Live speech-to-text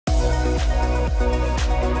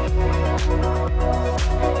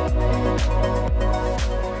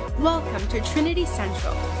Welcome to Trinity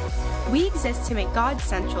Central. We exist to make God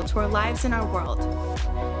central to our lives and our world.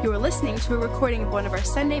 You are listening to a recording of one of our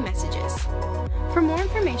Sunday messages. For more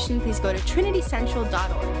information, please go to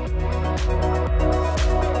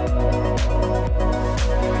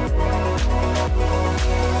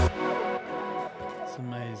trinitycentral.org. It's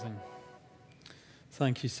amazing.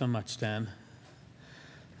 Thank you so much, Dan.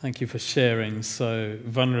 Thank you for sharing so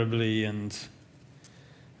vulnerably and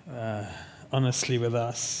honestly with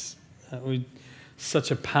us.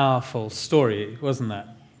 Such a powerful story, wasn't that?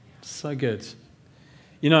 So good.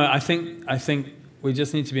 You know, I think we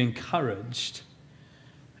just need to be encouraged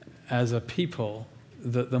as a people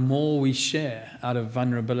that the more we share out of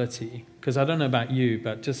vulnerability, because I don't know about you,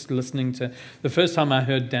 but just listening to the first time I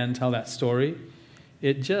heard Dan tell that story,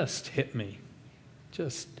 it just hit me.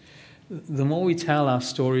 Just the more we tell our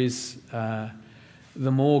stories, the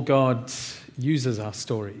more God uses our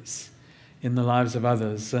stories in the lives of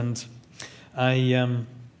others. And I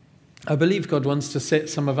believe God wants to set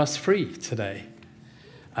some of us free today.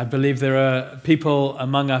 I believe there are people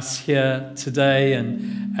among us here today,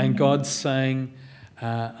 and God's saying,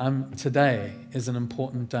 today is an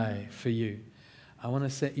important day for you. I want to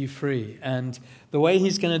set you free. And the way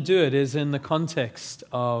he's going to do it is in the context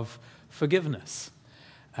of forgiveness.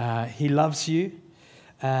 He loves you,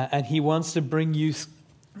 and he wants to bring you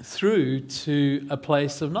through to a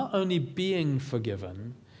place of not only being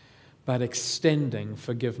forgiven, but extending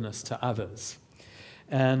forgiveness to others.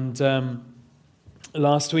 And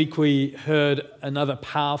last week we heard another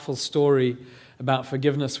powerful story about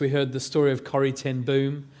forgiveness. We heard the story of Corrie ten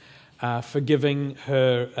Boom forgiving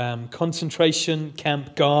her concentration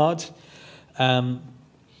camp guard.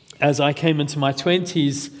 As I came into my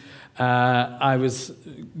 20s, I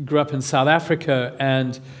grew up in South Africa,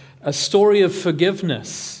 and a story of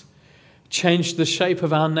forgiveness changed the shape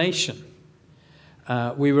of our nation.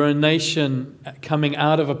 We were a nation coming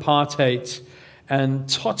out of apartheid and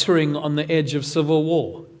tottering on the edge of civil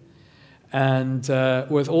war, and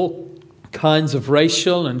with all kinds of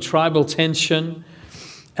racial and tribal tension.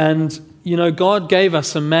 And, you know, God gave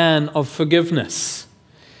us a man of forgiveness.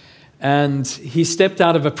 And he stepped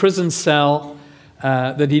out of a prison cell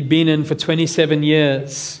that he'd been in for 27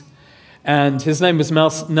 years. And his name was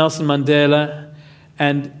Nelson Mandela.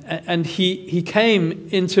 And he came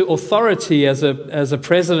into authority as a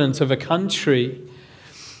president of a country.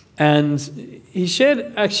 And he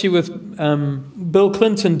shared actually with Bill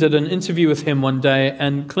Clinton did an interview with him one day,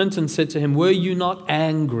 and Clinton said to him, "Were you not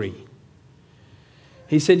angry?"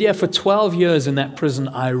 He said, "Yeah, for 12 years in that prison,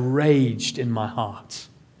 I raged in my heart.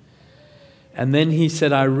 And then," he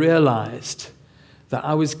said, "I realized that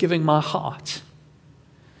I was giving my heart.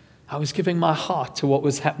 I was giving my heart to what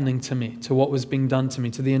was happening to me, to what was being done to me,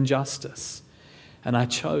 to the injustice. And I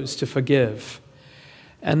chose to forgive."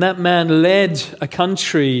 And that man led a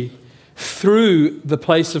country through the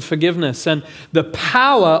place of forgiveness. And the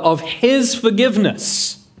power of his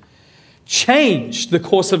forgiveness changed the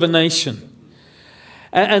course of a nation.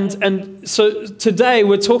 And so today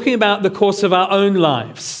we're talking about the course of our own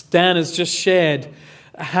lives. Dan has just shared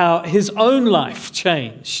how his own life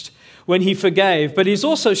changed when he forgave. But he's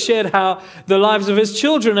also shared how the lives of his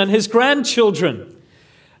children and his grandchildren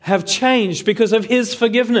have changed because of his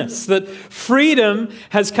forgiveness. That freedom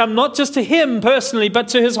has come not just to him personally, but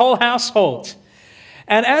to his whole household.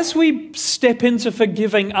 And as we step into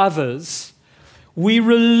forgiving others, we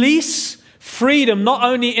release freedom not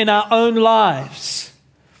only in our own lives.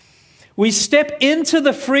 We step into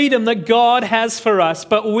the freedom that God has for us,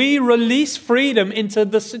 but we release freedom into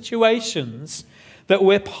the situations that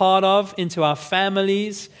we're part of, into our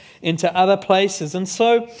families, into other places. And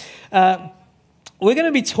so we're going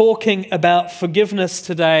to be talking about forgiveness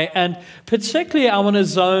today, and particularly I want to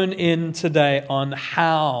zone in today on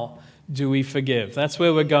how do we forgive. That's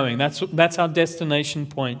where we're going. That's our destination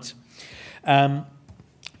point. But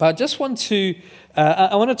I just want to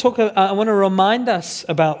I want to remind us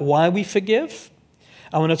about why we forgive.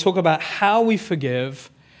 I want to talk about how we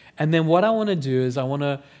forgive, and then what I want to do is I want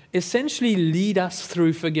to essentially lead us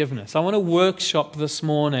through forgiveness. I want to workshop this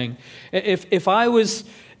morning. If I was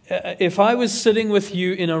sitting with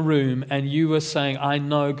you in a room and you were saying, "I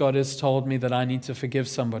know God has told me that I need to forgive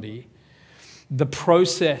somebody," the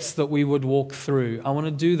process that we would walk through, I want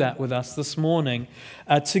to do that with us this morning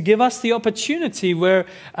to give us the opportunity where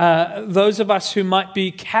those of us who might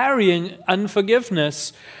be carrying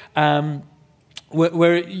unforgiveness,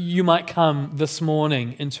 where you might come this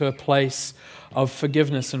morning into a place of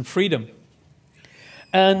forgiveness and freedom.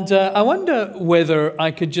 And I wonder whether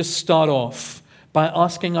I could just start off by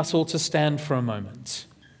asking us all to stand for a moment.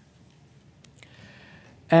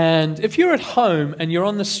 And if you're at home and you're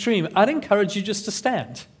on the stream, I'd encourage you just to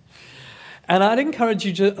stand. And I'd encourage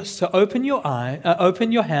you just to open your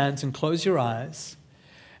hands and close your eyes,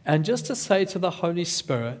 and just to say to the Holy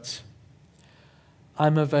Spirit,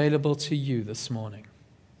 I'm available to you this morning.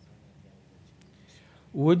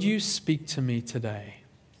 Would you speak to me today?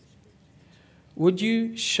 Would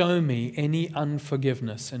you show me any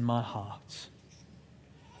unforgiveness in my heart?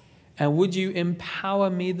 And would you empower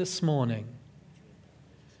me this morning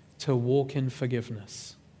to walk in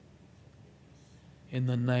forgiveness? In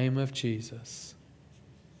the name of Jesus.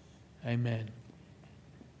 Amen.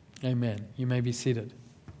 Amen. You may be seated.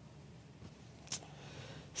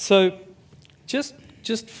 So,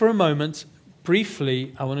 just for a moment,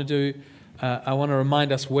 briefly, I want to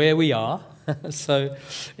remind us where we are. So,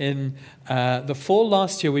 in the fall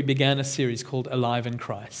last year, we began a series called Alive in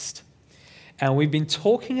Christ. And we've been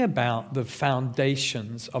talking about the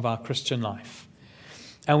foundations of our Christian life.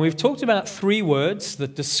 And we've talked about 3 words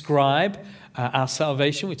that describe our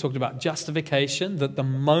salvation. We talked about justification, that the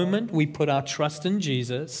moment we put our trust in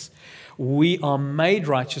Jesus, we are made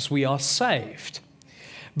righteous, we are saved.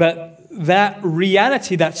 But that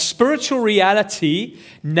reality, that spiritual reality,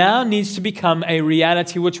 now needs to become a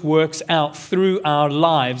reality which works out through our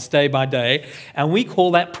lives day by day. And we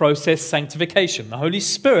call that process sanctification. The Holy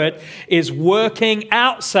Spirit is working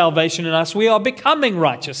out salvation in us. We are becoming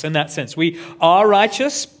righteous in that sense. We are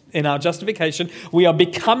righteous in our justification. We are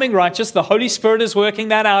becoming righteous. The Holy Spirit is working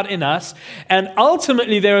that out in us. And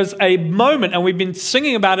ultimately there is a moment, and we've been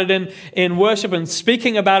singing about it in worship and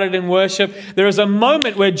speaking about it in worship. There is a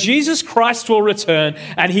moment where Jesus Christ will return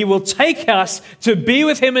and he will take us to be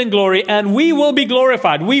with him in glory, and we will be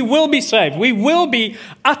glorified. We will be saved. We will be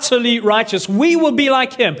utterly righteous. We will be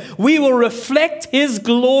like him. We will reflect his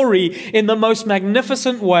glory in the most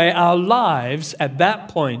magnificent way. Our lives at that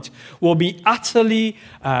point will be utterly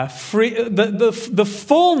free. The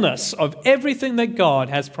fullness of everything that God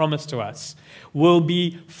has promised to us will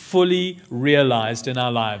be fully realized in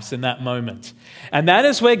our lives in that moment. And that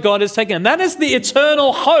is where God is taking. And that is the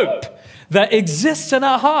eternal hope that exists in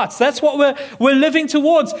our hearts. That's what we're living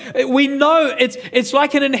towards. We know it's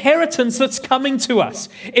like an inheritance that's coming to us.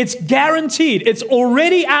 It's guaranteed. It's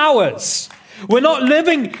already ours. We're not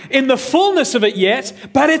living in the fullness of it yet,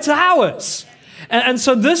 but it's ours. And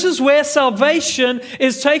so this is where salvation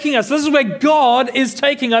is taking us. This is where God is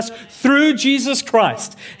taking us through Jesus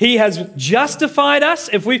Christ. He has justified us.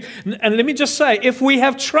 And let me just say, if we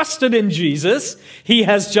have trusted in Jesus, he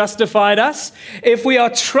has justified us. If we are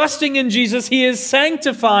trusting in Jesus, he is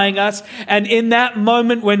sanctifying us. And in that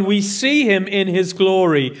moment when we see him in his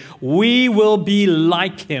glory, we will be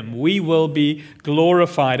like him. We will be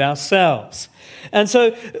glorified ourselves. And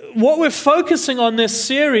so what we're focusing on this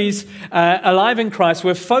series, Alive in Christ,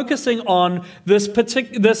 we're focusing on this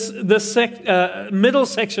middle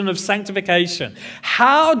section of sanctification.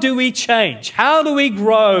 How do we change? How do we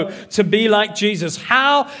grow to be like Jesus?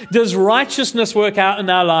 How does righteousness work out in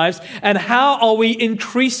our lives? And how are we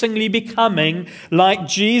increasingly becoming like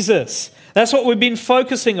Jesus? That's what we've been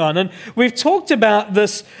focusing on. And we've talked about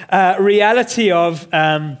this reality of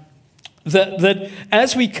that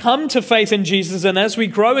as we come to faith in Jesus and as we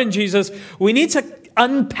grow in Jesus, we need to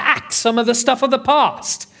unpack some of the stuff of the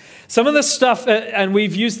past. Some of the stuff, and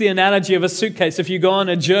we've used the analogy of a suitcase. If you go on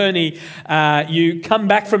a journey, you come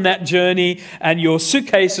back from that journey and your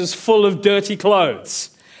suitcase is full of dirty clothes.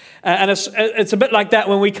 And it's a bit like that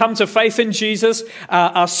when we come to faith in Jesus.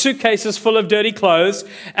 Our suitcase is full of dirty clothes.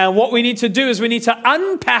 And what we need to do is we need to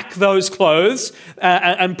unpack those clothes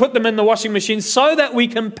and put them in the washing machine so that we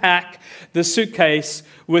can pack the suitcase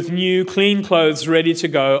with new, clean clothes ready to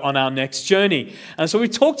go on our next journey. And so we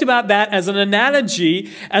talked about that as an analogy.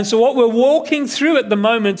 And so what we're walking through at the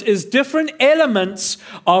moment is different elements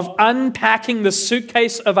of unpacking the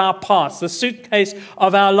suitcase of our past, the suitcase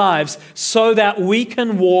of our lives, so that we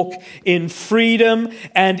can walk in freedom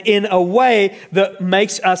and in a way that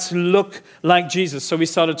makes us look like Jesus. So we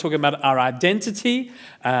started talking about our identity.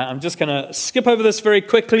 I'm just going to skip over this very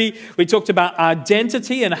quickly. We talked about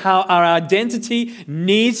identity and how our identity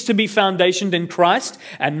needs to be foundationed in Christ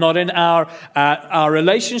and not in our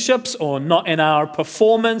relationships or not in our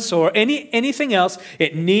performance or anything else.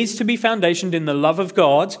 It needs to be foundationed in the love of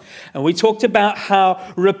God. And we talked about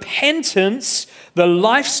how repentance, the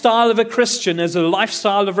lifestyle of a Christian, is a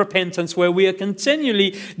lifestyle of repentance where we are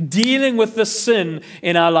continually dealing with the sin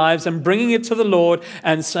in our lives and bringing it to the Lord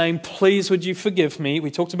and saying, please, would you forgive me?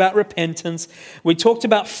 We talked about repentance. We talked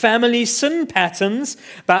about family sin patterns,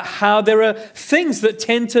 about how there are things that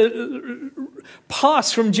tend to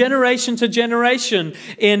pass from generation to generation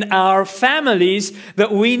in our families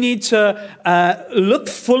that we need to look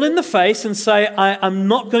full in the face and say, I'm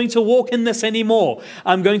not going to walk in this anymore.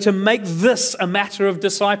 I'm going to make this a matter of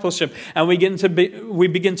discipleship. And we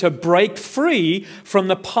begin to break free from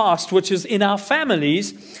the past, which is in our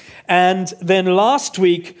families. And then last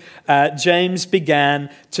week, James began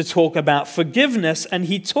to talk about forgiveness, and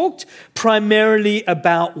he talked primarily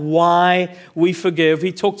about why we forgive.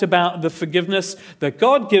 He talked about the forgiveness that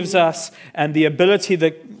God gives us and the ability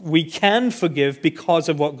that we can forgive because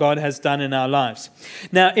of what God has done in our lives.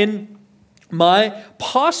 Now, in my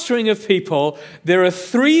pastoring of people, there are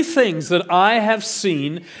 3 things that I have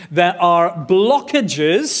seen that are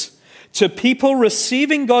blockages to people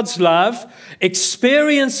receiving God's love,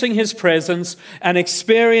 experiencing His presence, and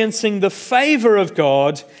experiencing the favor of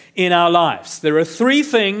God in our lives. There are 3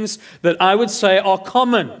 things that I would say are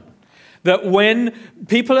common. That when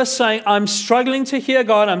people are saying, I'm struggling to hear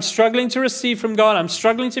God, I'm struggling to receive from God, I'm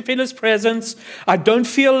struggling to feel His presence, I don't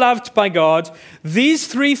feel loved by God, these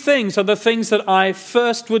 3 things are the things that I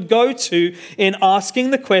first would go to in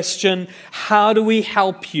asking the question, how do we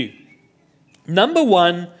help you? Number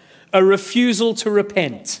 1, a refusal to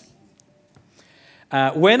repent.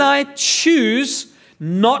 When I choose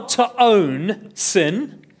not to own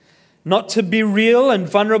sin, not to be real and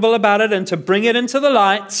vulnerable about it and to bring it into the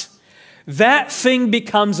light, that thing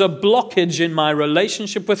becomes a blockage in my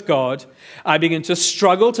relationship with God. I begin to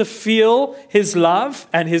struggle to feel His love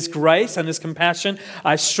and His grace and His compassion.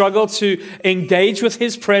 I struggle to engage with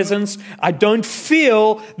His presence. I don't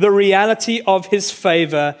feel the reality of His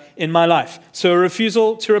favor in my life. So a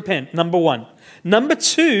refusal to repent, number 1. Number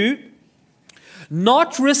 2,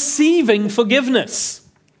 not receiving forgiveness.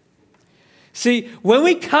 See, when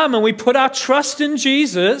we come and we put our trust in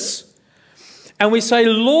Jesus, and we say,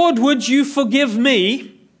 Lord, would you forgive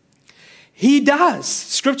me? He does.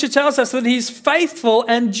 Scripture tells us that He's faithful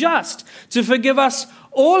and just to forgive us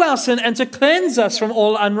all our sin and to cleanse us from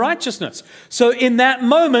all unrighteousness. So in that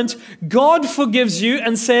moment, God forgives you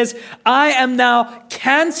and says, I am now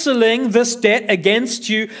canceling this debt against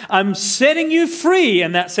you. I'm setting you free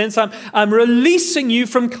in that sense. I'm releasing you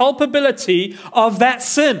from culpability of that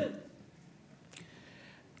sin.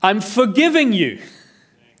 I'm forgiving you.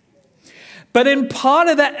 But in part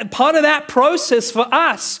of that process for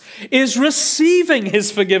us is receiving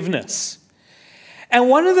His forgiveness. And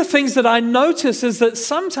one of the things that I notice is that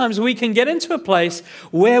sometimes we can get into a place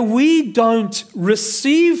where we don't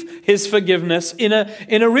receive His forgiveness in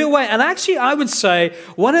a real way. And actually, I would say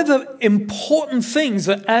one of the important things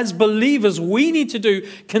that as believers we need to do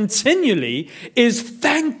continually is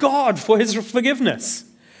thank God for His forgiveness.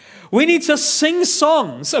 We need to sing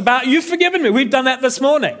songs about, you've forgiven me. We've done that this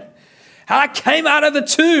morning. I came out of the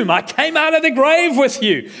tomb. I came out of the grave with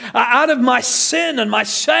you. Out of my sin and my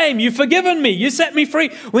shame. You've forgiven me. You set me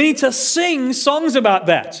free. We need to sing songs about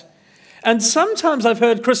that. And sometimes I've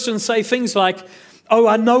heard Christians say things like, oh,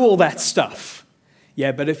 I know all that stuff.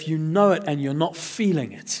 Yeah, but if you know it and you're not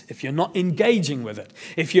feeling it, if you're not engaging with it,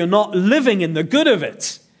 if you're not living in the good of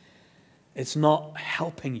it, it's not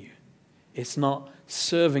helping you. It's not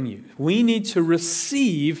serving you. We need to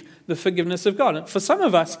receive the forgiveness of God. And for some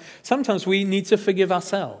of us, sometimes we need to forgive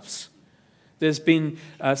ourselves. There's been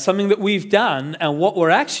something that we've done, and what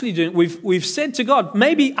we're actually doing, we've said to God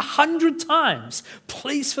maybe 100 times,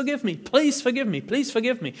 please forgive me, please forgive me, please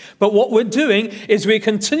forgive me. But what we're doing is we're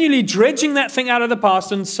continually dredging that thing out of the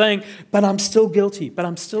past and saying, but I'm still guilty, but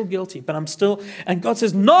I'm still guilty, but I'm still... And God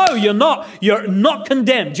says, no, you're not. You're not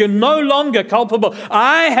condemned. You're no longer culpable.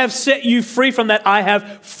 I have set you free from that. I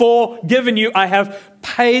have forgiven you. I have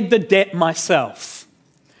paid the debt myself.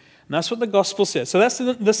 And that's what the gospel says. So that's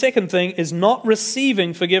the second thing, is not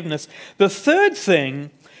receiving forgiveness. The third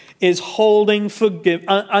thing is holding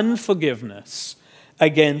unforgiveness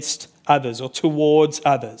against others or towards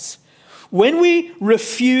others. When we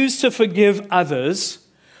refuse to forgive others,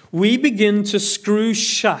 we begin to screw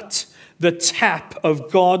shut the tap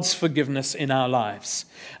of God's forgiveness in our lives.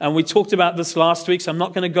 And we talked about this last week, so I'm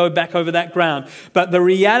not going to go back over that ground. But the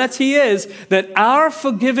reality is that our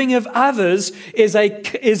forgiving of others is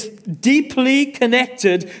deeply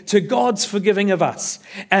connected to God's forgiving of us,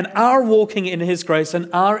 and our walking in His grace and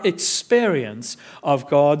our experience of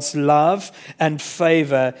God's love and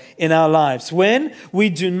favor in our lives. When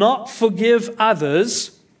we do not forgive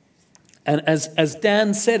others, and as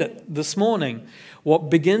Dan said it this morning,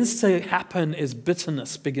 what begins to happen is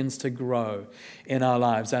bitterness begins to grow in our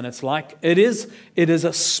lives. And it's like, it is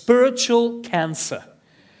a spiritual cancer.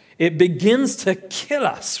 it begins to kill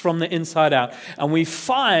us from the inside out. And we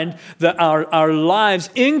find that our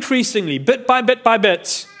lives increasingly, bit by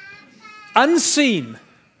bit, unseen,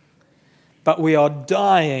 but we are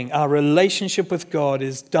dying. Our relationship with God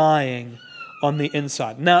is dying on the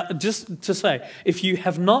inside. Now, just to say, if you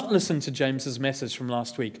have not listened to James's message from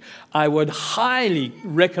last week, I would highly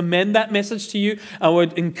recommend that message to you. I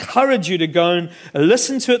would encourage you to go and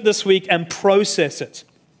listen to it this week and process it.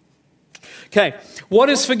 Okay, what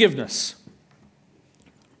is forgiveness?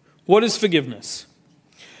 What is forgiveness?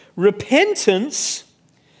 Repentance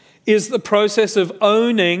is the process of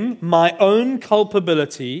owning my own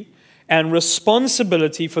culpability and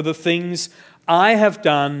responsibility for the things I have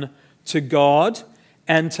done to God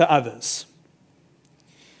and to others.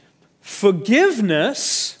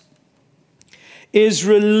 Forgiveness is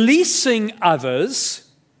releasing others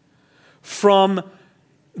from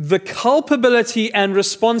the culpability and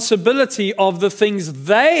responsibility of the things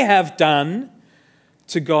they have done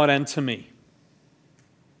to God and to me.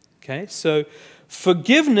 Okay, so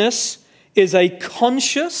forgiveness is a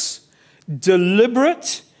conscious,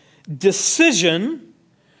 deliberate decision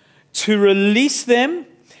to release them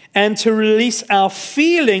and to release our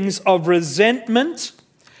feelings of resentment,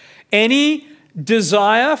 any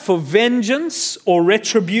desire for vengeance or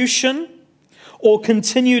retribution or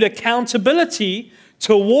continued accountability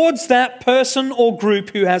towards that person or group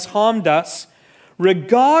who has harmed us,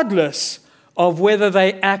 regardless of whether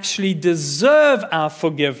they actually deserve our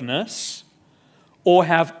forgiveness or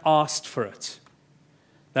have asked for it.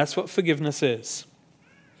 That's what forgiveness is.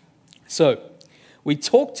 So, we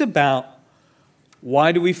talked about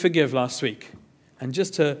why do we forgive last week? And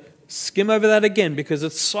just to skim over that again, because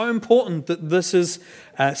it's so important that this is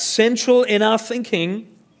central in our thinking.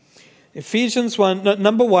 Ephesians 1,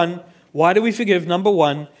 number 1, why do we forgive? Number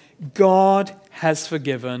 1, God has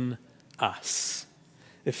forgiven us.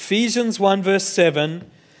 Ephesians 1 verse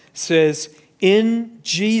 7 says, in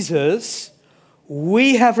Jesus,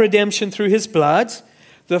 we have redemption through his blood,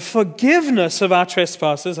 the forgiveness of our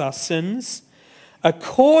trespasses, our sins,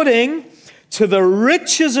 according to the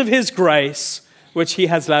riches of his grace, which he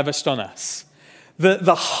has lavished on us.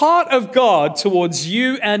 The heart of God towards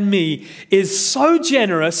you and me is so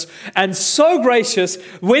generous and so gracious.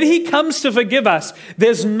 When he comes to forgive us,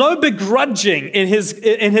 there's no begrudging in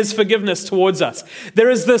his forgiveness towards us.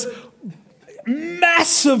 There is this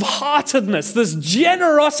massive heartedness, this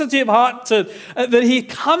generosity of heart that he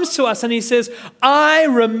comes to us and he says, I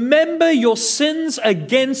remember your sins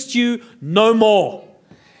against you no more.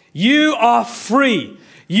 You are free.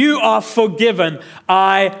 You are forgiven.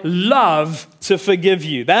 I love to forgive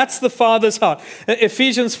you. That's the Father's heart.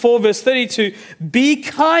 Ephesians 4 verse 32, be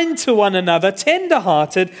kind to one another,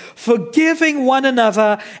 tender-hearted, forgiving one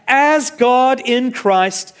another as God in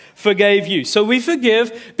Christ forgave you. So we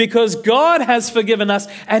forgive because God has forgiven us.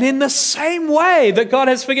 And in the same way that God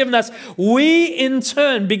has forgiven us, we in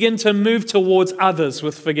turn begin to move towards others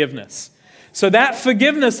with forgiveness. So that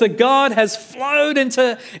forgiveness that God has flowed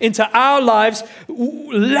into our lives,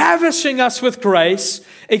 lavishing us with grace,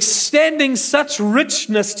 extending such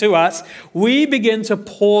richness to us, we begin to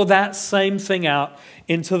pour that same thing out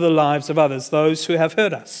into the lives of others, those who have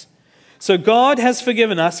hurt us. So God has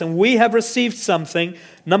forgiven us and we have received something.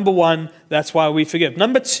 Number 1, that's why we forgive.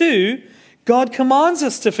 Number 2, God commands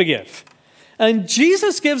us to forgive. And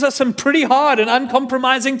Jesus gives us some pretty hard and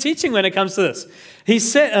uncompromising teaching when it comes to this. He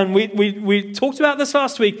said, and we talked about this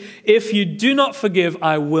last week, if you do not forgive,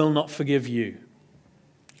 I will not forgive you.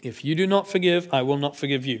 If you do not forgive, I will not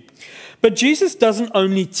forgive you. But Jesus doesn't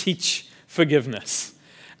only teach forgiveness.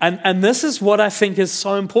 And this is what I think is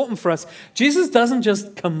so important for us. Jesus doesn't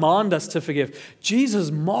just command us to forgive.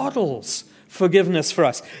 Jesus models forgiveness for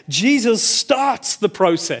us. Jesus starts the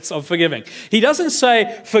process of forgiving. He doesn't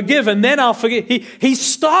say, forgive and then I'll forgive. He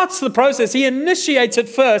starts the process. He initiates it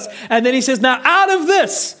first. And then he says, now out of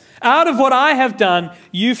this, out of what I have done,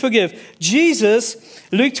 you forgive. Jesus,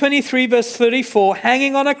 Luke 23 verse 34,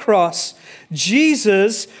 hanging on a cross,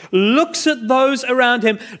 Jesus looks at those around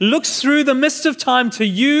him, looks through the mist of time to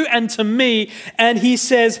you and to me, and he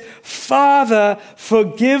says, Father,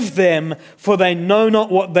 forgive them, for they know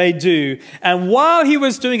not what they do. And while he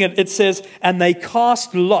was doing it, it says, and they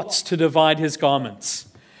cast lots to divide his garments.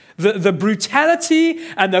 The brutality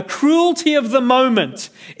and the cruelty of the moment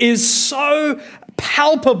is so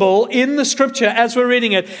palpable in the scripture as we're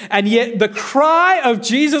reading it. And yet the cry of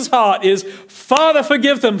Jesus' heart is, Father,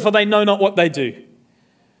 forgive them, for they know not what they do.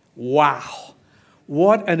 Wow.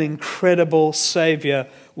 What an incredible Savior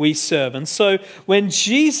we serve. And so when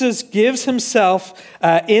Jesus gives himself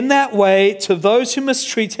in that way to those who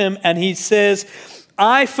mistreat him, and he says,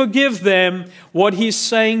 I forgive them, what he's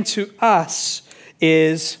saying to us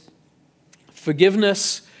is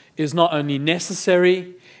forgiveness is not only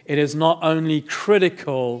necessary, it is not only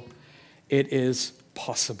critical, it is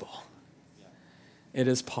possible. It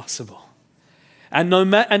is possible. And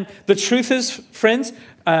the truth is, friends,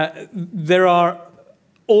 there are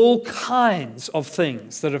all kinds of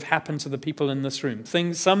things that have happened to the people in this room.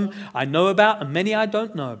 Things some I know about and many I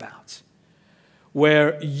don't know about,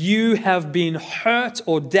 where you have been hurt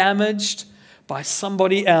or damaged by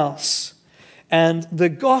somebody else. And the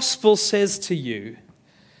gospel says to you,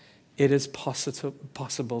 it is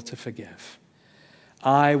possible to forgive.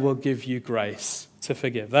 I will give you grace to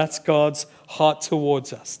forgive. That's God's heart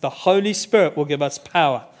towards us. The Holy Spirit will give us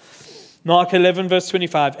power. Mark 11, verse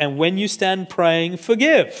 25, and when you stand praying,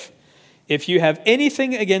 forgive if you have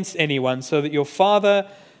anything against anyone, so that your Father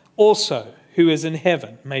also, who is in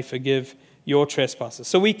heaven, may forgive your trespasses.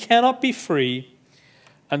 So we cannot be free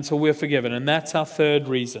until we're forgiven. And that's our third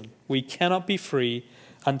reason. We cannot be free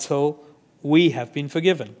until we have been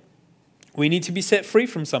forgiven. We need to be set free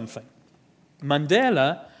from something.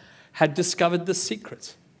 Mandela had discovered the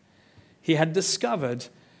secret. He had discovered,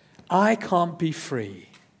 I can't be free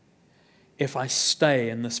if I stay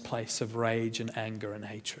in this place of rage and anger and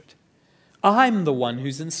hatred. I'm the one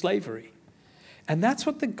who's in slavery. And that's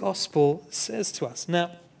what the gospel says to us. Now,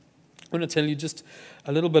 I want to tell you just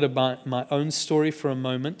a little bit about my own story for a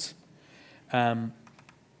moment.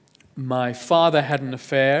 My father had an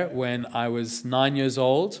affair when I was 9 years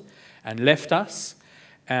old and left us.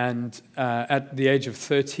 And at the age of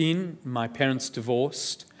 13, my parents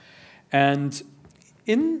divorced. And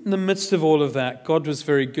in the midst of all of that, God was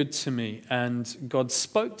very good to me, and God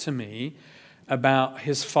spoke to me about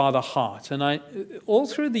his father heart. And all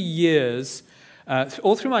through the years,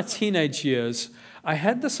 all through my teenage years, I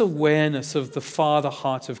had this awareness of the father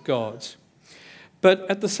heart of God. But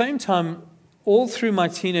at the same time, all through my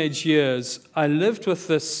teenage years, I lived with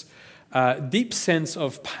this deep sense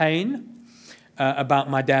of pain about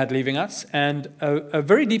my dad leaving us, and a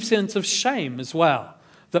very deep sense of shame as well,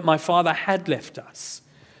 that my father had left us,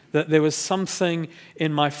 that there was something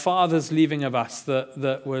in my father's leaving of us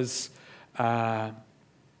that was, that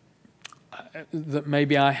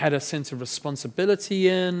maybe I had a sense of responsibility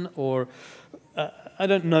in, or I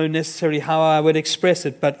don't know necessarily how I would express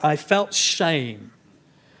it, but I felt shame.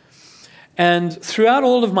 And throughout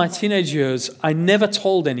all of my teenage years, I never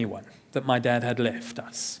told anyone that my dad had left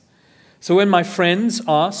us. So when my friends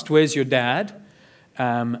asked, where's your dad?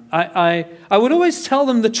 I would always tell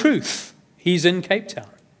them the truth. He's in Cape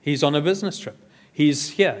Town. He's on a business trip.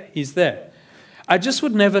 He's here. He's there. I just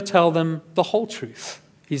would never tell them the whole truth.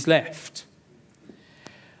 He's left.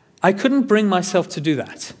 I couldn't bring myself to do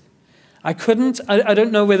that. I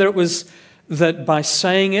don't know whether it was that by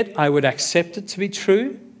saying it, I would accept it to be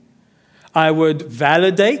true. I would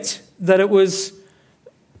validate that it was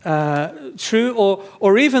true,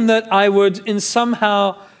 or even that I would in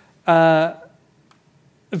somehow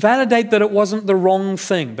validate that it wasn't the wrong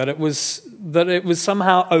thing, that it was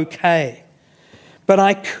somehow okay. But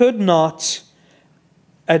I could not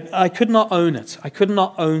own it. I could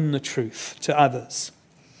not own the truth to others.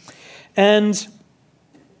 And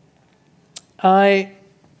I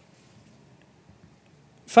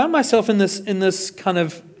found myself in this kind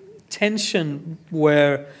of tension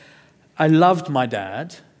where I loved my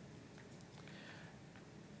dad,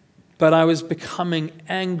 but I was becoming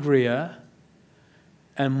angrier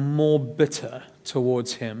and more bitter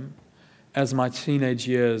towards him as my teenage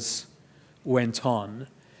years went on.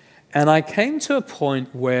 And I came to a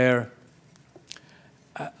point where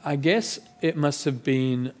I guess it must have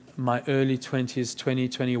been my early 20s,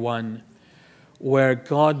 2021, where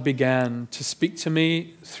God began to speak to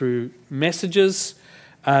me through messages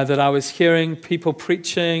that I was hearing, people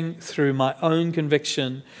preaching, through my own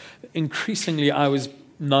conviction. Increasingly,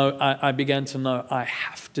 I began to know I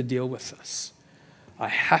have to deal with this. I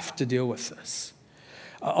have to deal with this.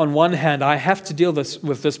 On one hand, I have to deal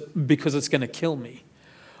with this because it's going to kill me.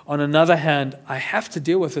 On another hand, I have to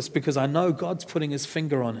deal with this because I know God's putting his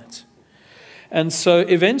finger on it. And so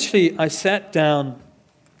eventually I sat down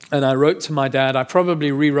and I wrote to my dad. I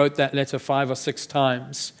probably rewrote that letter 5 or 6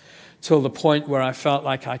 times till the point where I felt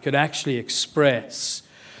like I could actually express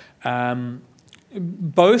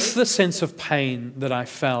both the sense of pain that I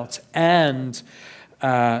felt and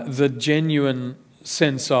the genuine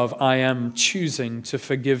sense of I am choosing to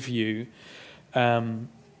forgive you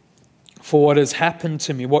for what has happened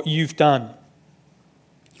to me, what you've done.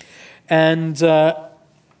 And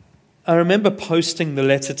I remember posting the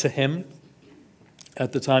letter to him.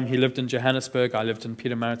 At the time, he lived in Johannesburg. I lived in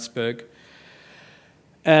Pietermaritzburg.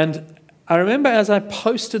 And I remember as I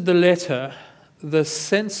posted the letter, the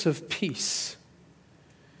sense of peace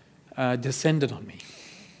descended on me.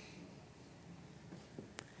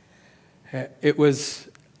 It was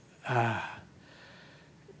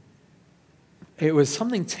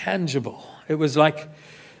something tangible. It was like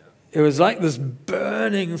this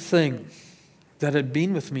burning thing that had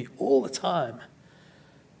been with me all the time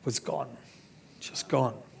was gone, just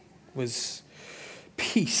gone. Was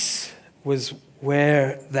peace was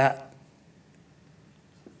where that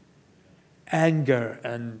anger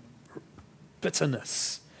and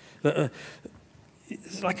bitterness,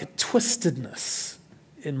 it's like a twistedness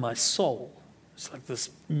in my soul. It's like this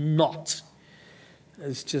knot.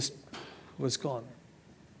 It's just was gone.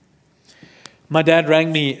 My dad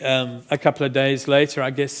rang me a couple of days later. I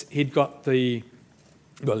guess he had got the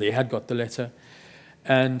letter.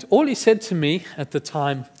 And all he said to me at the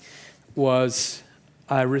time was,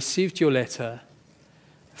 "I received your letter.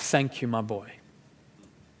 Thank you, my boy."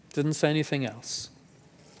 Didn't say anything else.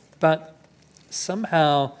 But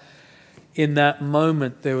somehow in that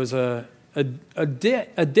moment there was a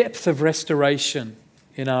depth of restoration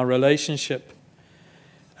in our relationship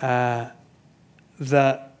that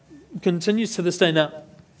continues to this day. Now,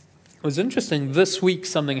 it was interesting. This week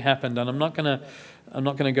something happened, and I'm not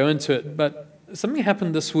gonna go into it, but something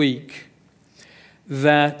happened this week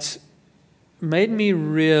that made me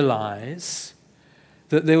realize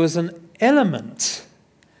that there was an element,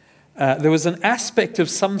 there was an aspect of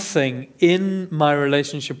something in my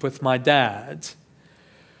relationship with my dad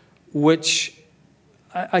which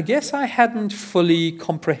I guess I hadn't fully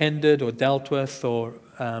comprehended or dealt with,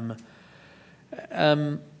 and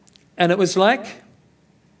it was like,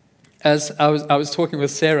 as I was talking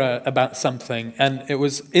with Sarah about something, and it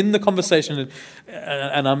was in the conversation,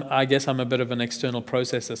 and I guess I'm a bit of an external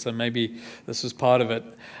processor, so maybe this was part of it.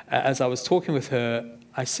 As I was talking with her,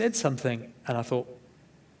 I said something, and I thought,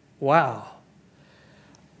 wow,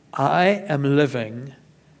 I am living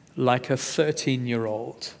like a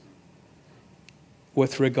 13-year-old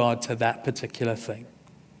with regard to that particular thing.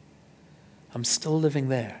 I'm still living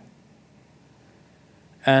there.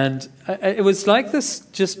 And it was like this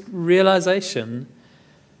just realization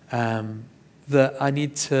that I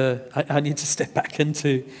need to step back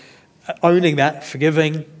into owning that,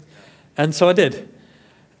 forgiving. And so I did.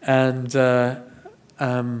 And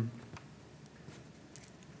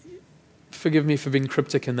forgive me for being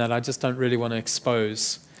cryptic in that. I just don't really want to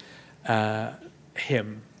expose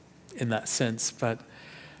him in that sense. But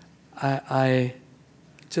I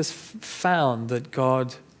just found that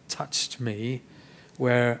God touched me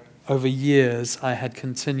where over years I had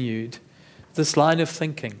continued this line of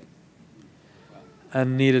thinking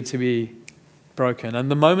and needed to be broken. And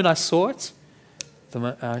the moment I saw it,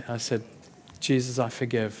 I said, Jesus, I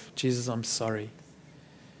forgive. Jesus, I'm sorry.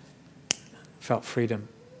 Felt freedom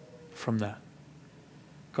from that.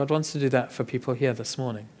 God wants to do that for people here this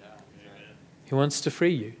morning. He wants to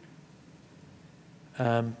free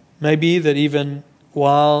you. Maybe that even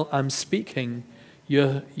while I'm speaking,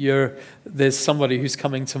 there's somebody who's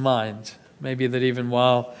coming to mind. Maybe that even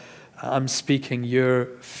while I'm speaking, you're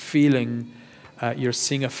feeling, you're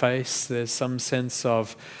seeing a face. There's some sense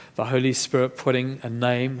of the Holy Spirit putting a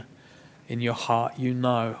name in your heart. You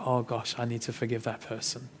know, oh gosh, I need to forgive that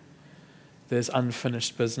person. There's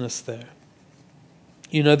unfinished business there.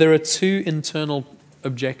 You know, there are two internal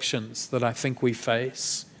objections that I think we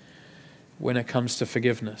face when it comes to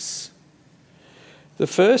forgiveness. The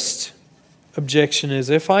first objection is,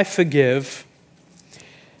 if I forgive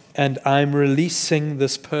and I'm releasing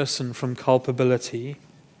this person from culpability,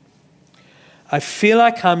 I feel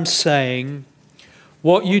like I'm saying,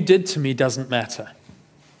 what you did to me doesn't matter.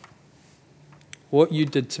 What you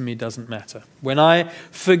did to me doesn't matter. When I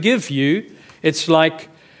forgive you, it's like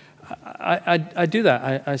I do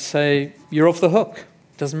that. I say, you're off the hook.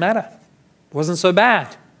 Doesn't matter. It wasn't so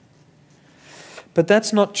bad. But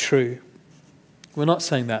that's not true. We're not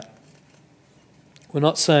saying that. We're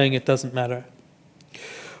not saying it doesn't matter.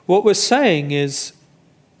 What we're saying is,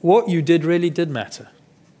 what you did really did matter.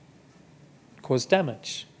 Caused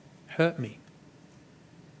damage. Hurt me.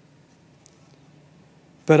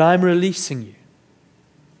 But I'm releasing you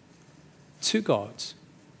to God.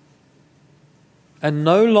 And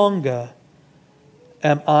no longer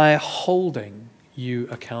am I holding you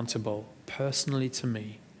accountable personally to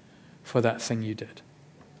me for that thing you did.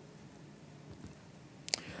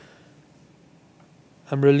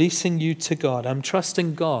 I'm releasing you to God. I'm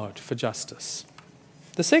trusting God for justice.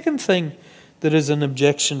 The second thing that is an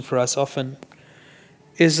objection for us often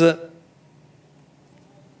is that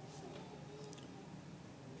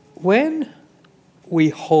when we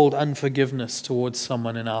hold unforgiveness towards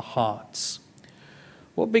someone in our hearts,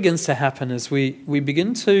 what begins to happen is we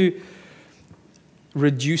begin to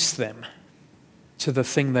reduce them to the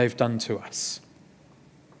thing they've done to us.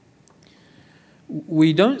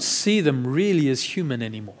 We don't see them really as human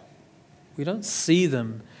anymore. We don't see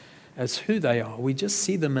them as who they are. We just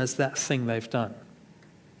see them as that thing they've done.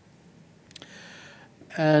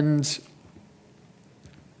 And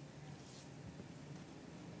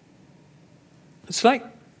it's like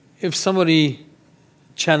if somebody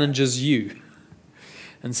challenges you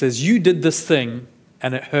and says, you did this thing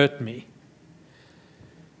and it hurt me.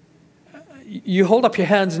 You hold up your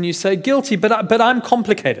hands and you say, guilty, but I'm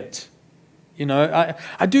complicated. You know,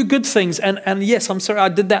 I do good things, and yes, I'm sorry, I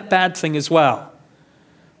did that bad thing as well.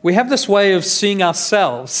 We have this way of seeing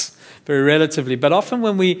ourselves very relatively, but often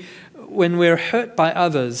when we're hurt by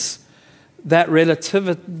others,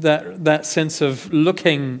 that sense of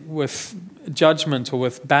looking with judgment or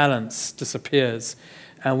with balance disappears,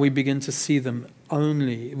 and we begin to see them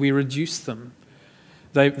only. We reduce them.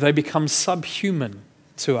 They become subhuman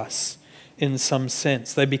to us in some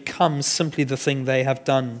sense. They become simply the thing they have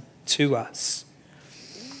done to us.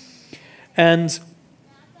 And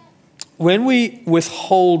when we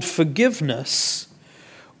withhold forgiveness,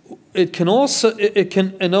 it can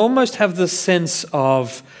almost have the sense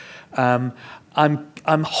of I'm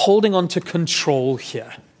holding on to control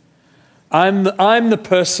here. I'm the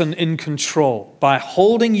person in control. By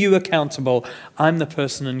holding you accountable, I'm the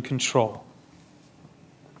person in control.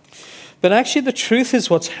 But actually the truth is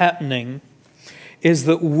what's happening is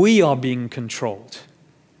that we are being controlled.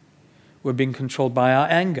 We're being controlled by our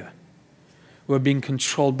anger. We're being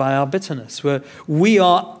controlled by our bitterness. We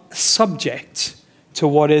are subject to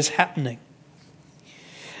what is happening.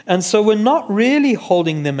 And so we're not really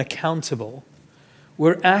holding them accountable.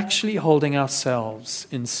 We're actually holding ourselves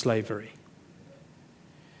in slavery.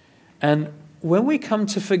 And when we come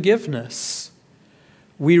to forgiveness,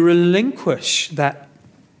 we relinquish that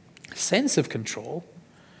sense of control,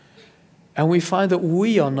 and we find that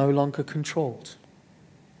we are no longer controlled.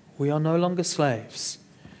 We are no longer slaves.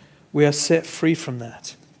 We are set free from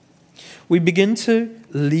that. We begin to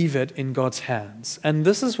leave it in God's hands. And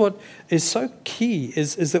this is what is so key,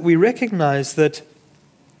 is that we recognize that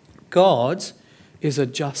God is a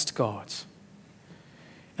just God.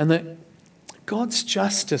 And that God's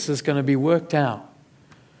justice is going to be worked out.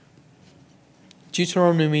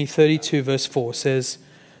 Deuteronomy 32 verse 4 says,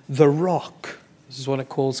 the rock, this is what it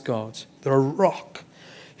calls God, the rock,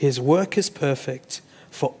 his work is perfect,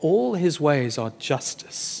 for all his ways are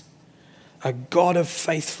justice. A God of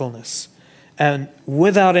faithfulness and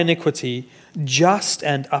without iniquity, just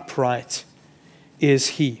and upright is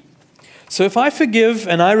he. So if I forgive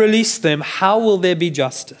and I release them, how will there be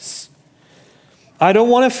justice? I don't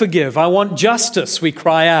want to forgive. I want justice, we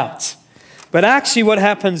cry out. But actually what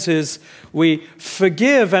happens is we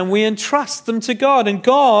forgive and we entrust them to God. And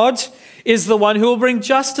God is the one who will bring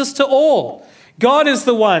justice to all. God is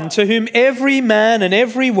the one to whom every man and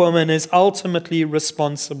every woman is ultimately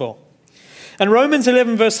responsible. And Romans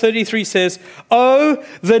 11 verse 33 says, oh,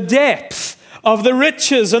 the depth of the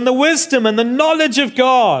riches and the wisdom and the knowledge of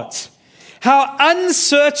God. How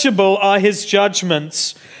unsearchable are his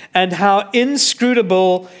judgments and how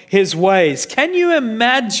inscrutable his ways. Can you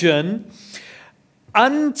imagine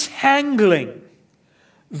untangling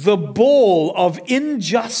the ball of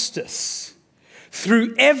injustice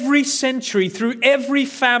through every century, through every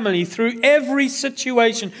family, through every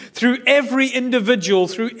situation, through every individual,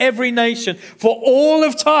 through every nation, for all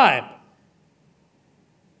of time?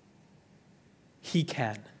 He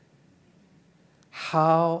can.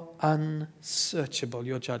 How unsearchable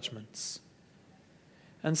your judgments.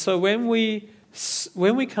 And so when we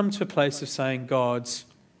come to a place of saying, God,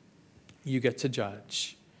 you get to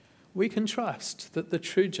judge, we can trust that the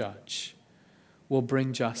true judge will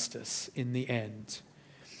bring justice in the end.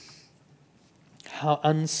 How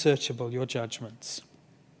unsearchable your judgments.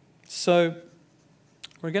 So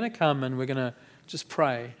we're going to come and we're going to just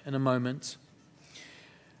pray in a moment.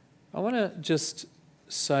 I want to just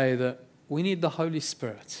say that we need the Holy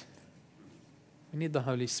Spirit. We need the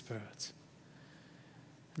Holy Spirit.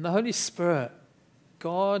 And the Holy Spirit,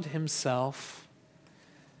 God himself,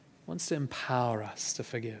 wants to empower us to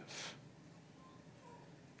forgive.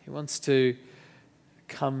 He wants to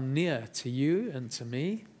come near to you and to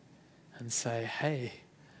me and say, hey,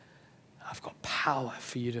 I've got power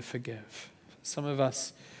for you to forgive. Some of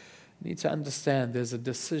us need to understand there's a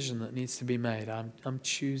decision that needs to be made. I'm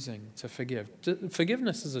choosing to forgive.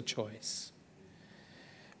 Forgiveness is a choice.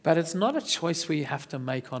 But it's not a choice we have to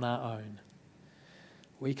make on our own.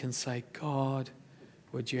 We can say, God,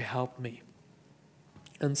 would you help me?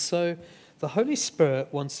 And so the Holy Spirit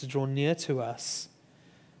wants to draw near to us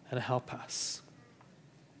and help us.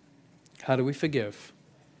 How do we forgive?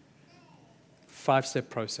 5-step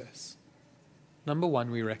process. Number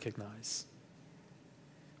 1, we recognize.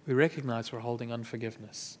 We recognize we're holding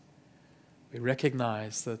unforgiveness. We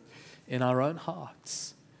recognize that in our own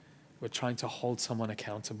hearts, we're trying to hold someone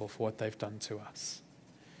accountable for what they've done to us.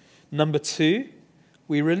 Number 2,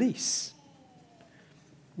 we release.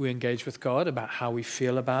 We engage with God about how we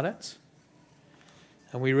feel about it,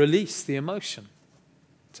 and we release the emotion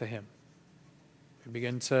to Him. We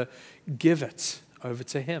begin to give it over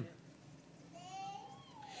to Him.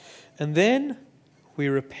 And then we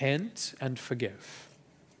repent and forgive.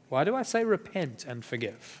 Why do I say repent and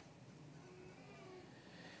forgive?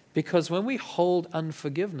 Because when we hold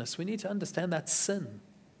unforgiveness, we need to understand that's sin.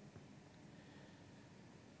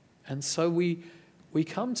 And so we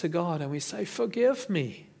come to God and we say, forgive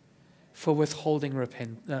me for withholding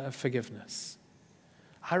forgiveness.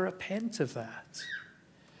 I repent of that.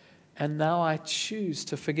 And now I choose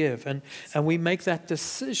to forgive. And we make that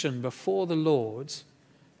decision before the Lord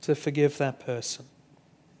to forgive that person.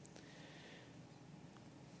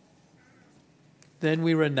 Then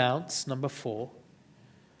we renounce, number 4.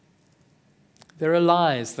 There are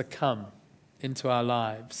lies that come into our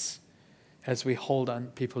lives as we hold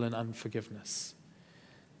people in unforgiveness.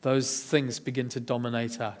 Those things begin to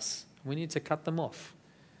dominate us. We need to cut them off.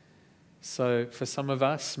 So for some of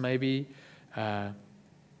us, maybe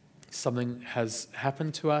something has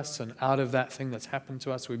happened to us, and out of that thing that's happened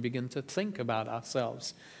to us, we begin to think about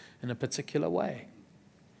ourselves in a particular way.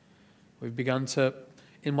 We've begun to,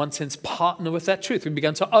 in one sense, partner with that truth. We've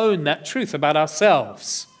begun to own that truth about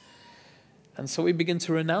ourselves. And so we begin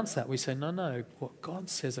to renounce that. We say, no, what God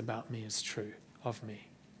says about me is true of me.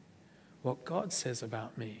 What God says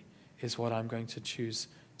about me is what I'm going to choose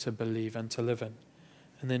to believe and to live in.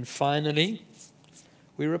 And then finally,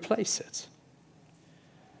 we replace it.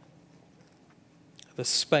 The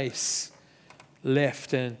space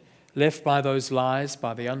left by those lies,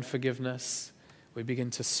 by the unforgiveness, we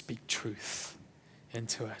begin to speak truth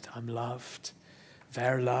into it. I'm loved.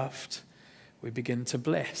 They're loved. We begin to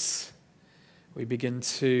bless. We begin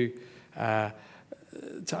to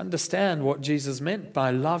understand what Jesus meant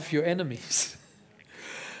by love your enemies.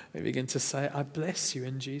 We begin to say, I bless you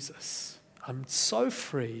in Jesus. I'm so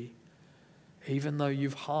free, even though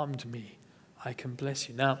you've harmed me, I can bless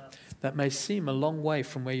you. Now, that may seem a long way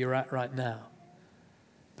from where you're at right now,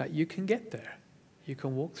 but you can get there. You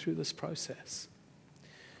can walk through this process.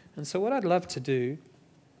 And so what I'd love to do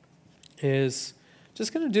is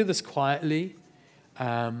just going to do this quietly.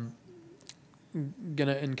 I'm going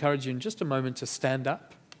to encourage you in just a moment to stand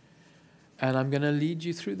up, and I'm going to lead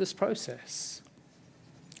you through this process.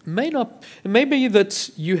 It may be that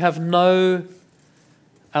you have no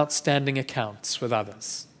outstanding accounts with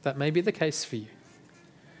others. That may be the case for you.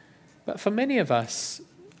 But for many of us,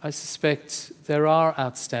 I suspect there are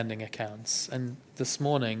outstanding accounts. And this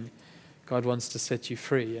morning, God wants to set you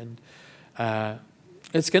free. And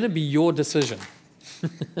it's going to be your decision.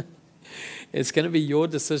 It's going to be your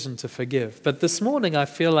decision to forgive. But this morning, I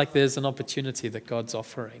feel like there's an opportunity that God's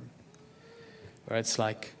offering, where it's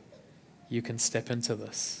like, you can step into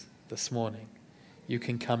this morning. You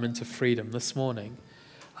can come into freedom. This morning,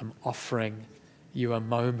 I'm offering you a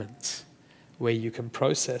moment where you can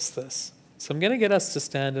process this. So I'm going to get us to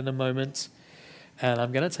stand in a moment, and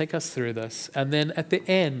I'm going to take us through this. And then at the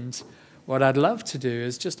end, what I'd love to do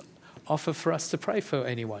is just offer for us to pray for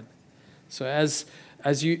anyone. So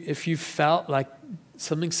if you felt like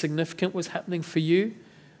something significant was happening for you,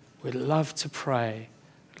 we'd love to pray.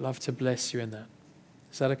 We'd love to bless you in that.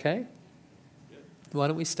 Is that okay? Yeah. Why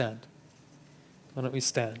don't we stand? Why don't we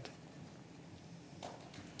stand?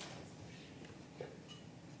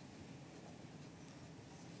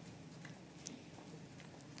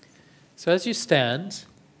 So as you stand,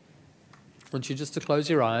 I want you just to close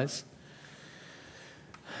your eyes.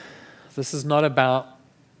 This is not about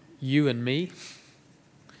you and me.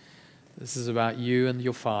 This is about you and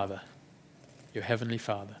your Father, your Heavenly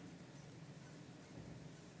Father.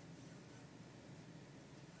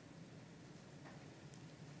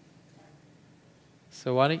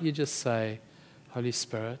 So why don't you just say, Holy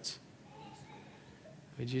Spirit,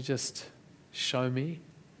 would you just show me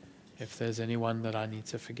if there's anyone that I need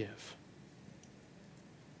to forgive?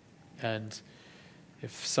 And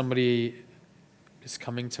if somebody is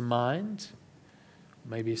coming to mind,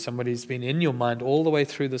 maybe somebody's been in your mind all the way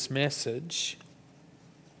through this message,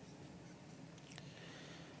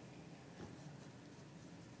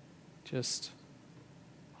 just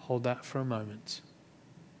hold that for a moment.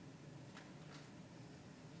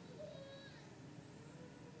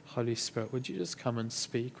 Holy Spirit, would you just come and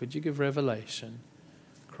speak? Would you give revelation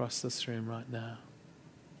across this room right now?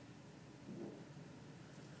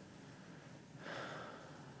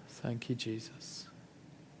 Thank you, Jesus.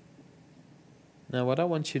 Now, what I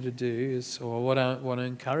want you to do is, or what I want to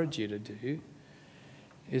encourage you to do,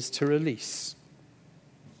 is to release.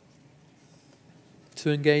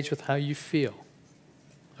 To engage with how you feel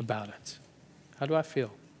about it. How do I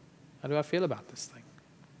feel? How do I feel about this thing?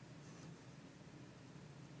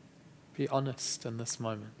 Be honest in this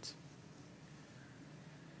moment.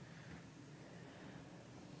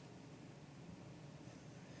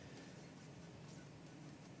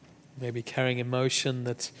 Maybe carrying emotion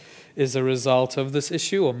that is a result of this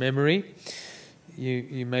issue or memory.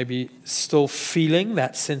 You may be still feeling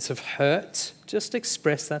that sense of hurt. Just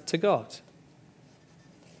express that to God.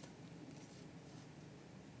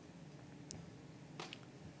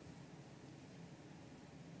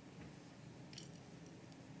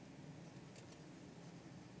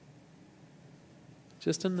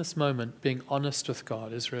 Just in this moment, being honest with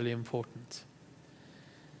God is really important.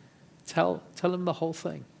 Tell Him the whole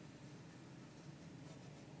thing.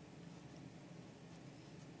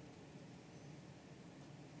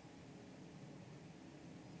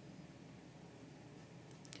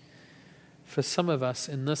 For some of us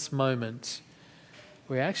in this moment,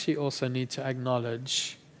 we actually also need to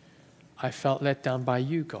acknowledge, I felt let down by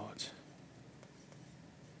you, God.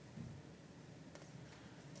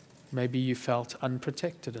 Maybe you felt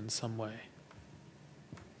unprotected in some way.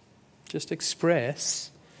 Just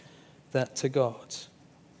express that to God.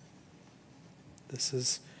 This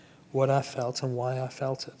is what I felt and why I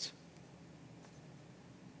felt it.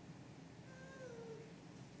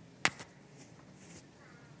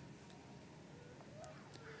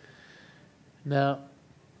 Now,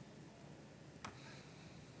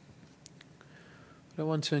 what I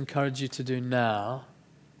want to encourage you to do now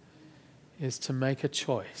is to make a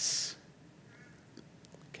choice.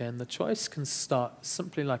 Okay, and the choice can start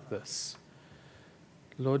simply like this.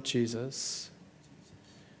 Lord Jesus,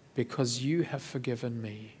 because you have forgiven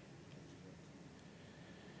me,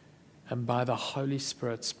 and by the Holy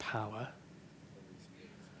Spirit's power,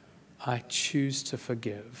 I choose to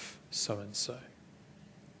forgive so and so.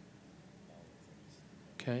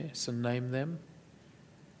 Okay, so name them.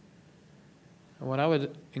 And what I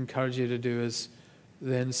would encourage you to do is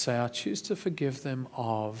then say, I choose to forgive them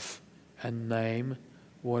of, and name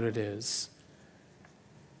what it is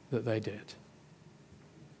that they did.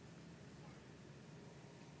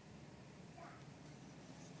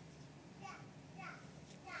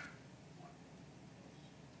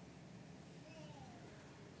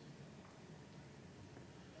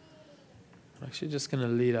 I'm actually just going to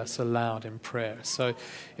lead us aloud in prayer. So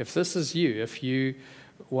if this is you, if you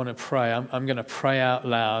want to pray, I'm going to pray out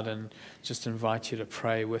loud and just invite you to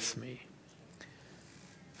pray with me.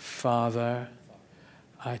 Father,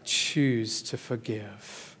 I choose to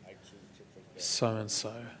forgive so and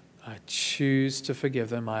so. I choose to forgive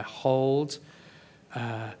them. I hold,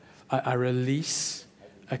 I release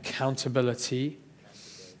accountability.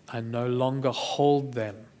 I no longer hold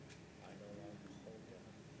them.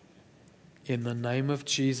 In the name of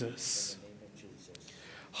Jesus.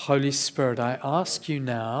 Holy Spirit, I ask you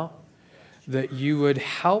now that you would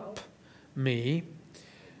help me,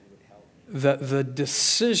 that the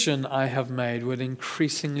decision I have made would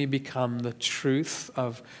increasingly become the truth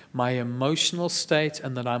of my emotional state,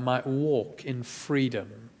 and that I might walk in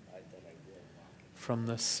freedom from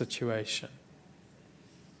this situation.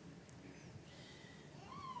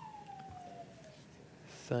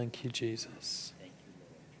 Thank you, Jesus.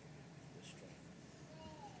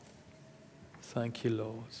 Thank you,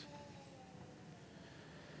 Lord.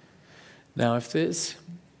 Now, if there's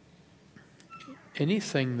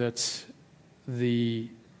anything that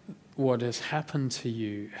what has happened to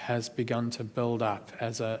you has begun to build up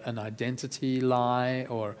as an identity lie,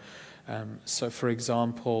 or so, for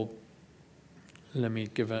example, let me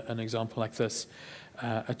give an example like this: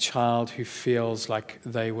 a child who feels like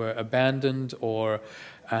they were abandoned, or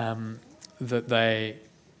that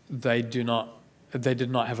they did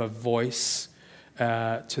not have a voice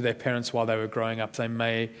to their parents while they were growing up. They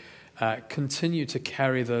may continue to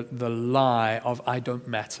carry the lie of, I don't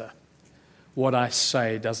matter. What I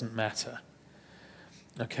say doesn't matter.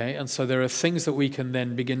 Okay, and so there are things that we can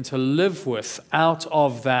then begin to live with out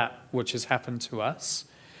of that which has happened to us.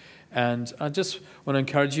 And I just want to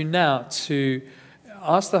encourage you now to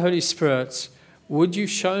ask the Holy Spirit, would you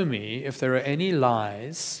show me if there are any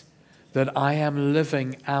lies that I am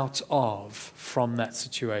living out of from that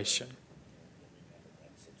situation?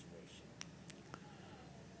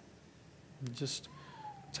 Just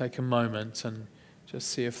take a moment and Just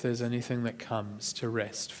see if there's anything that comes to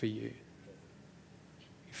rest for you.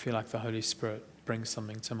 You feel like the Holy Spirit brings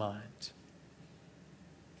something to mind.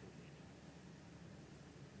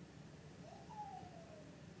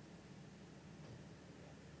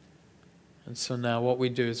 And so now what we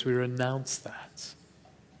do is we renounce that.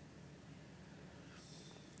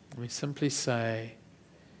 We simply say,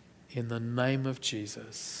 in the name of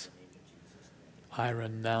Jesus, I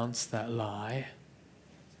renounce that lie.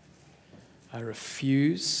 I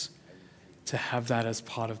refuse to have that as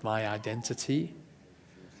part of my identity.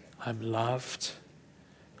 I'm loved.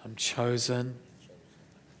 I'm chosen.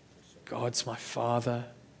 God's my Father.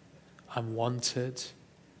 I'm wanted.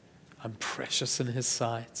 I'm precious in His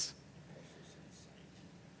sight.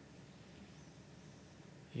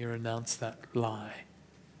 You renounce that lie.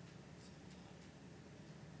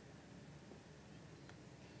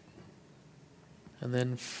 And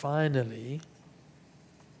then finally,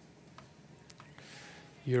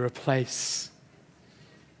 you replace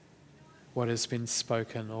what has been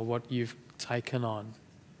spoken or what you've taken on.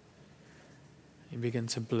 You begin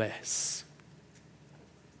to bless.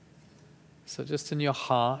 So just in your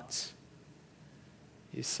heart,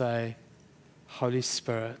 you say, Holy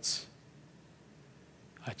Spirit,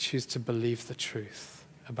 I choose to believe the truth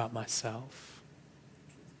about myself.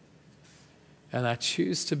 And I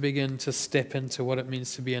choose to begin to step into what it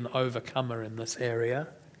means to be an overcomer in this area.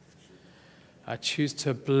 I choose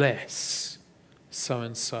to bless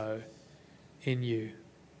so-and-so in you.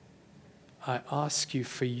 I ask you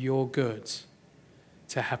for your good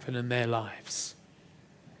to happen in their lives.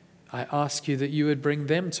 I ask you that you would bring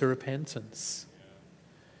them to repentance.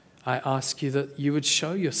 I ask you that you would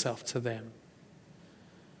show yourself to them.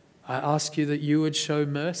 I ask you that you would show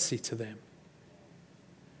mercy to them.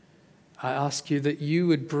 I ask you that you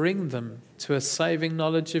would bring them to a saving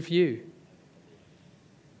knowledge of you.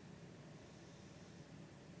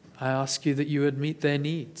 I ask you that you would meet their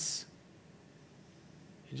needs.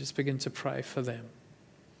 You just begin to pray for them.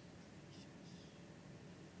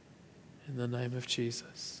 In the name of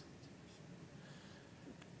Jesus.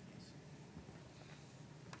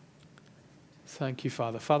 Thank you,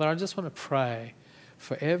 Father. Father, I just want to pray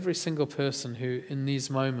for every single person who in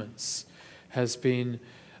these moments has been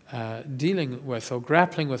dealing with or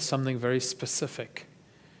grappling with something very specific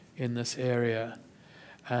in this area.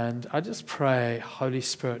 And I just pray, Holy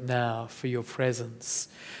Spirit, now for your presence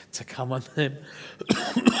to come on them.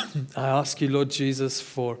 I ask you, Lord Jesus,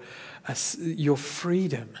 for your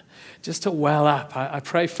freedom just to well up. I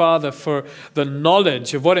pray, Father, for the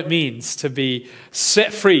knowledge of what it means to be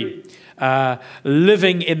set free,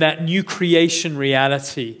 living in that new creation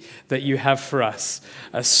reality that you have for us,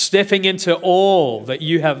 stepping into all that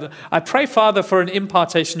you have. I pray, Father, for an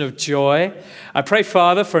impartation of joy. I pray,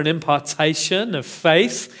 Father, for an impartation of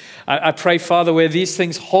faith. I pray, Father, where these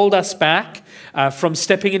things hold us back from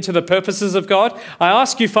stepping into the purposes of God. I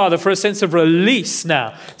ask you, Father, for a sense of release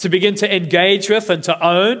now to begin to engage with and to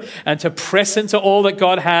own and to press into all that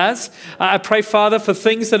God has. I pray, Father, for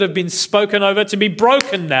things that have been spoken over to be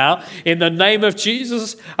broken now in the name of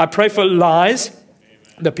Jesus. I pray for lies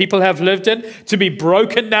that people have lived in to be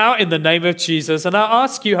broken now in the name of Jesus. And I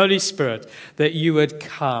ask you, Holy Spirit, that you would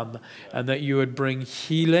come and that you would bring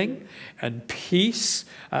healing and peace.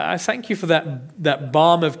 I thank you for that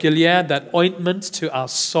balm of Gilead, that ointment to our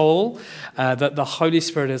soul, that the Holy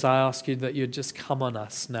Spirit, as I ask you, that you'd just come on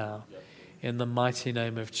us now in the mighty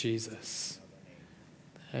name of Jesus.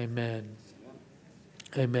 Amen.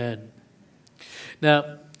 Amen.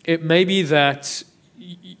 Now, it may be that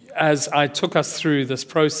as I took us through this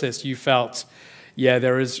process, you felt, yeah,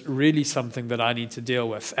 there is really something that I need to deal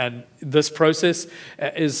with. And this process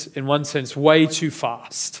is, in one sense, way too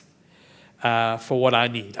fast for what I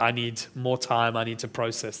need. I need more time. I need to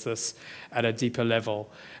process this at a deeper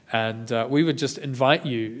level. And we would just invite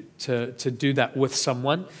you to do that with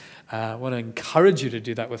someone. I want to encourage you to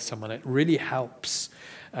do that with someone. It really helps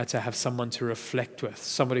to have someone to reflect with,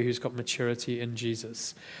 somebody who's got maturity in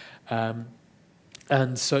Jesus.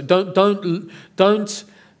 And so don't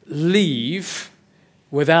leave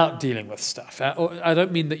without dealing with stuff. I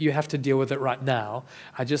don't mean that you have to deal with it right now.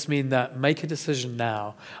 I just mean that make a decision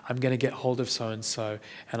now. I'm going to get hold of so-and-so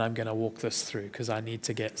and I'm going to walk this through because I need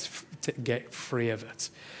to get free of it.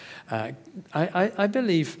 I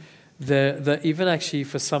believe that even actually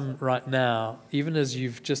for some right now, even as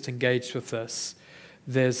you've just engaged with this,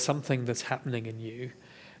 there's something that's happening in you.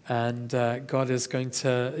 And God is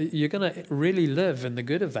you're going to really live in the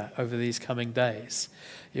good of that over these coming days.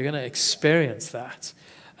 You're going to experience that.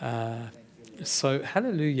 So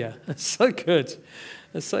hallelujah. It's so good.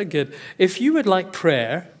 It's so good. If you would like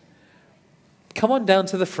prayer, come on down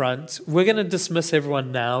to the front. We're going to dismiss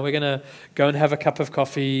everyone now. We're going to go and have a cup of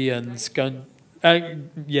coffee and go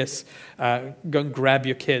and grab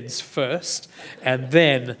your kids first and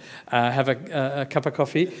then have a cup of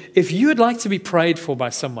coffee. If you would like to be prayed for by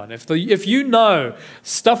someone, if you know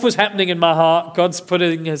stuff was happening in my heart, God's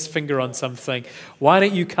putting his finger on something, why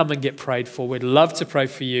don't you come and get prayed for? We'd love to pray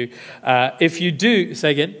for you. If you do,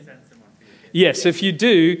 say again. Yes, if you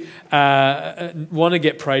do want to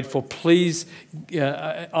get prayed for, please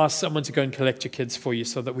ask someone to go and collect your kids for you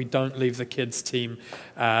so that we don't leave the kids team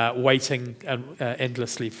waiting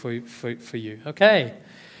endlessly for you. Okay,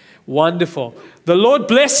 wonderful. The Lord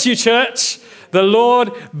bless you, church. The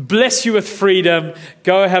Lord bless you with freedom.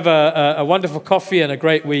 Go have a wonderful coffee and a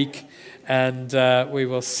great week, and we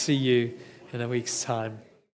will see you in a week's time.